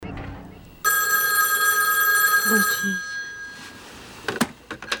Oh, jeez.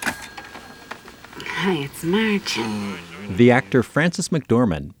 Hi, it's Marge. The actor Frances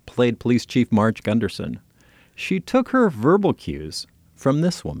McDormand played Police Chief Marge Gunderson. She took her verbal cues from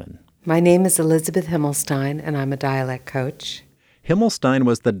this woman. My name is Elizabeth Himmelstein, and I'm a dialect coach. Himmelstein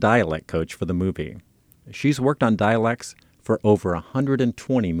was the dialect coach for the movie. She's worked on dialects for over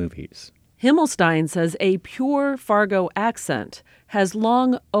 120 movies. Himmelstein says a pure Fargo accent has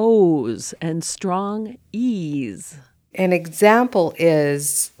long O's and strong E's. An example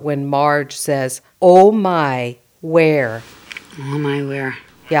is when Marge says, "Oh my, where?" Oh, my, where?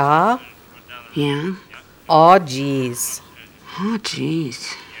 Yeah? Yeah? Aw, geez. Oh,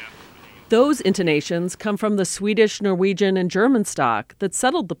 jeez. Those intonations come from the Swedish, Norwegian, and German stock that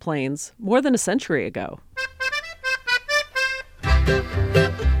settled the plains more than a century ago.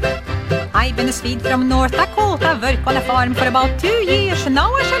 I've been a Swede from North Dakota, work on a farm for about 2 years.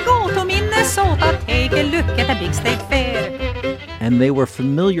 Now I shall go to Minnesota, take a look at the big state fair. And they were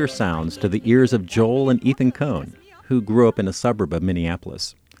familiar sounds to the ears of Joel and Ethan Cohn, who grew up in a suburb of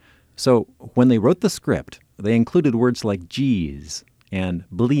Minneapolis. So when they wrote the script, they included words like geez and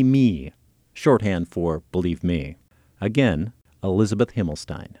believe me, shorthand for believe me. Again, Elizabeth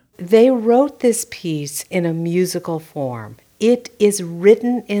Himmelstein. They wrote this piece in a musical form. It is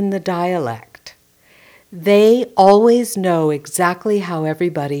written in the dialect. They always know exactly how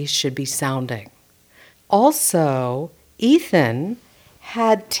everybody should be sounding. Also, Ethan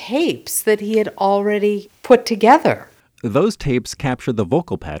had tapes that he had already put together. Those tapes captured the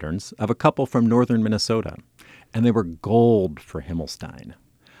vocal patterns of a couple from northern Minnesota, and they were gold for Himmelstein.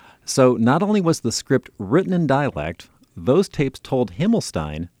 So not only was the script written in dialect, those tapes told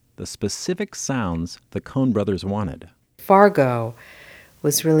Himmelstein the specific sounds the Coen brothers wanted. Fargo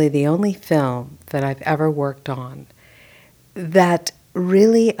was really the only film that I've ever worked on that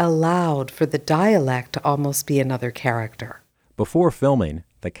really allowed for the dialect to almost be another character. Before filming,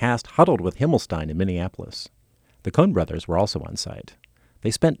 the cast huddled with Himmelstein in Minneapolis. The Coen brothers were also on site. They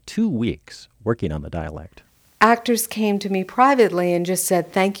spent 2 weeks working on the dialect. Actors came to me privately and just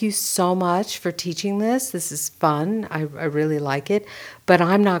said, "Thank you so much for teaching this. This is fun. I really like it, but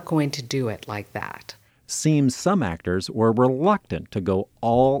I'm not going to do it like that." Seems some actors were reluctant to go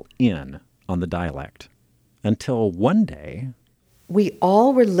all in on the dialect. Until one day... We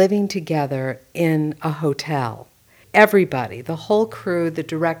all were living together in a hotel. Everybody, the whole crew, the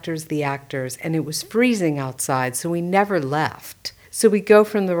directors, the actors, and it was freezing outside, so we never left. So we go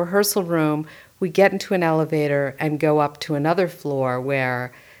from the rehearsal room, we get into an elevator and go up to another floor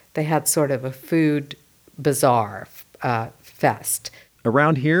where they had sort of a food bazaar fest.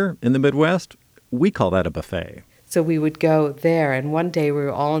 Around here in the Midwest, we call that a buffet. So we would go there, and one day we were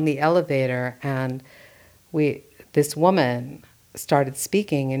all in the elevator, and this woman started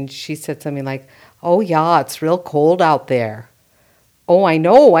speaking, and she said something like, "Oh yeah, it's real cold out there." "Oh, I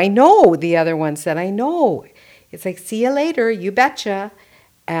know, the other one said, "I know." It's like, "See you later, you betcha."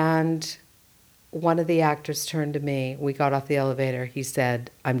 And one of the actors turned to me. We got off the elevator. He said,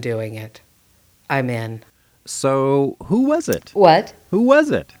 "I'm doing it. I'm in." So who was it? What? Who was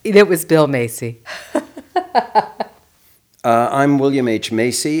it? It was Bill Macy. I'm William H.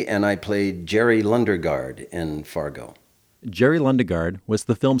 Macy, and I played Jerry Lundegaard in Fargo. Jerry Lundegaard was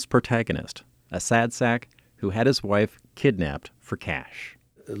the film's protagonist, a sad sack who had his wife kidnapped for cash.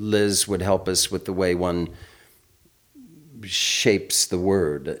 Liz would help us with the way one shapes the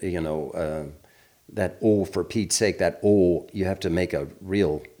word, that "oh," for Pete's sake, that "oh," you have to make a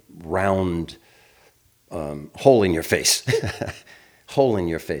real round hole in your face. Hole in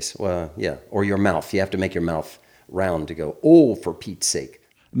your face, well, yeah, or your mouth. You have to make your mouth round to go, "oh, for Pete's sake."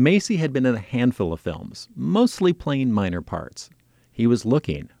 Macy had been in a handful of films, mostly playing minor parts. He was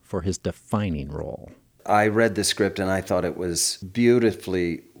looking for his defining role. I read the script and I thought it was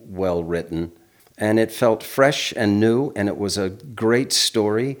beautifully well written, and it felt fresh and new, and it was a great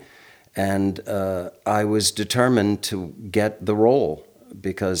story, and I was determined to get the role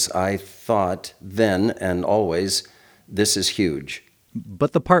because I thought then and always, this is huge.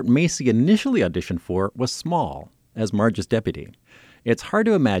 But the part Macy initially auditioned for was small, as Marge's deputy. It's hard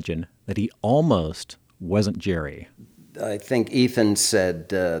to imagine that he almost wasn't Jerry. I think Ethan said,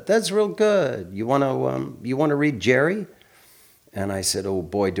 "That's real good. You want to read Jerry?" And I said, "Oh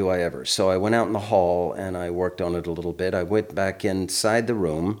boy, do I ever." So I went out in the hall and I worked on it a little bit. I went back inside the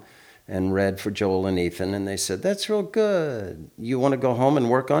room and read for Joel and Ethan, and they said, "That's real good. You want to go home and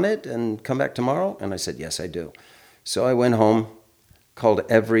work on it and come back tomorrow?" And I said, "Yes, I do." So I went home, called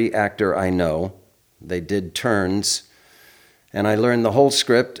every actor I know. They did turns, and I learned the whole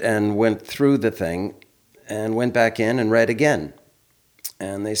script and went through the thing and went back in and read again.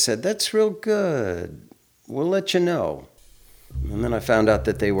 And they said, "That's real good. we'll let you know. And then I found out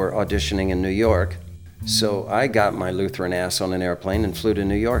that they were auditioning in New York. So I got my Lutheran ass on an airplane and flew to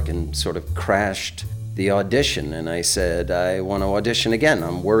New York and sort of crashed the audition. And I said, I want to audition again.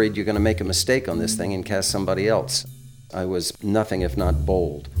 I'm worried you're going to make a mistake on this thing and cast somebody else. I was nothing if not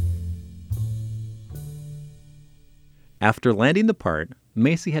bold. After landing the part,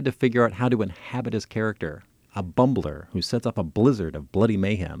 Macy had to figure out how to inhabit his character, a bumbler who sets up a blizzard of bloody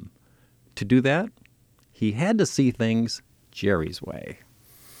mayhem. To do that, he had to see things Jerry's way.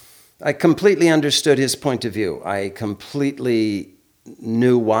 I completely understood his point of view. I completely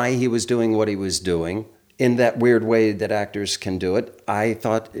knew why he was doing what he was doing in that weird way that actors can do it. I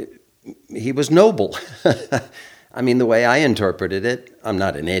thought he was noble. I mean, the way I interpreted it, I'm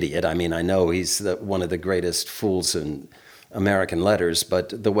not an idiot. I mean, I know he's one of the greatest fools in American letters,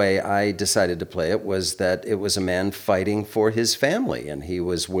 but the way I decided to play it was that it was a man fighting for his family, and he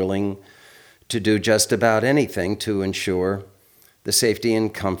was willing to do just about anything to ensure the safety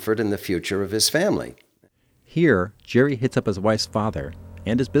and comfort and the future of his family. Here, Jerry hits up his wife's father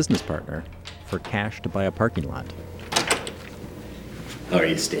and his business partner for cash to buy a parking lot. How are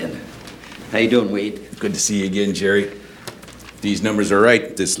you, Stan? How you doing, Wade? Good to see you again, Jerry. If these numbers are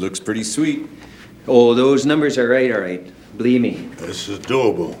right, this looks pretty sweet. Oh, those numbers are right, all right. Believe me. This is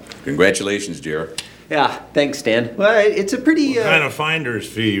doable. Congratulations, Jerry. Yeah, thanks, Stan. Well, it's a pretty... What kind of finder's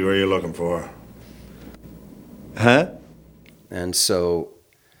fee are you looking for? Huh? And so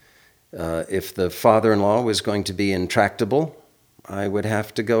if the father-in-law was going to be intractable, I would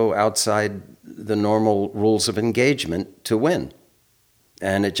have to go outside the normal rules of engagement to win.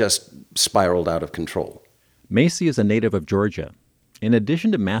 And it just spiraled out of control. Macy is a native of Georgia. In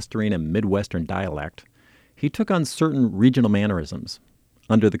addition to mastering a Midwestern dialect, he took on certain regional mannerisms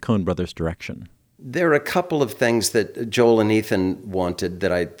under the Coen brothers' direction. There are a couple of things that Joel and Ethan wanted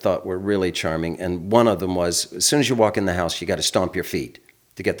that I thought were really charming, and one of them was, as soon as you walk in the house, you got to stomp your feet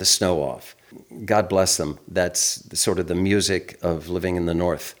to get the snow off. God bless them. That's sort of the music of living in the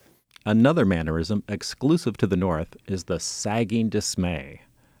North. Another mannerism exclusive to the North is the sagging dismay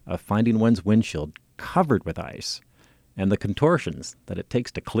of finding one's windshield covered with ice and the contortions that it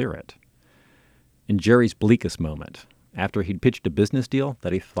takes to clear it. In Jerry's bleakest moment, after he'd pitched a business deal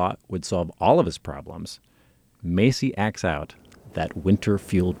that he thought would solve all of his problems, Macy acts out that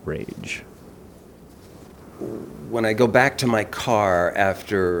winter-fueled rage. When I go back to my car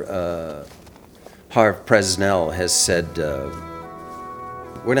after Harv Presnell has said,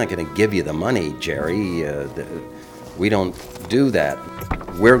 we're not going to give you the money, Jerry. We don't do that.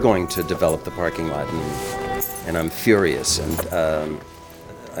 We're going to develop the parking lot, and I'm furious. And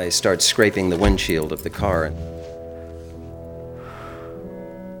I start scraping the windshield of the car.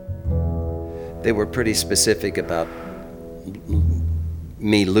 They were pretty specific about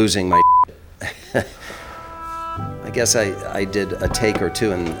me losing my I guess I did a take or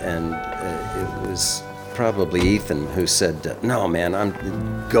two, and it was probably Ethan who said, no, man,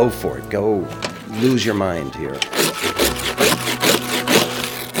 go for it. Go lose your mind here.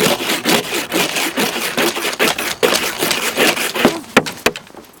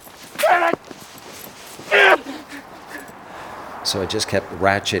 So I just kept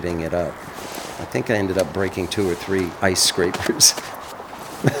ratcheting it up. I think I ended up breaking 2 or 3 ice scrapers.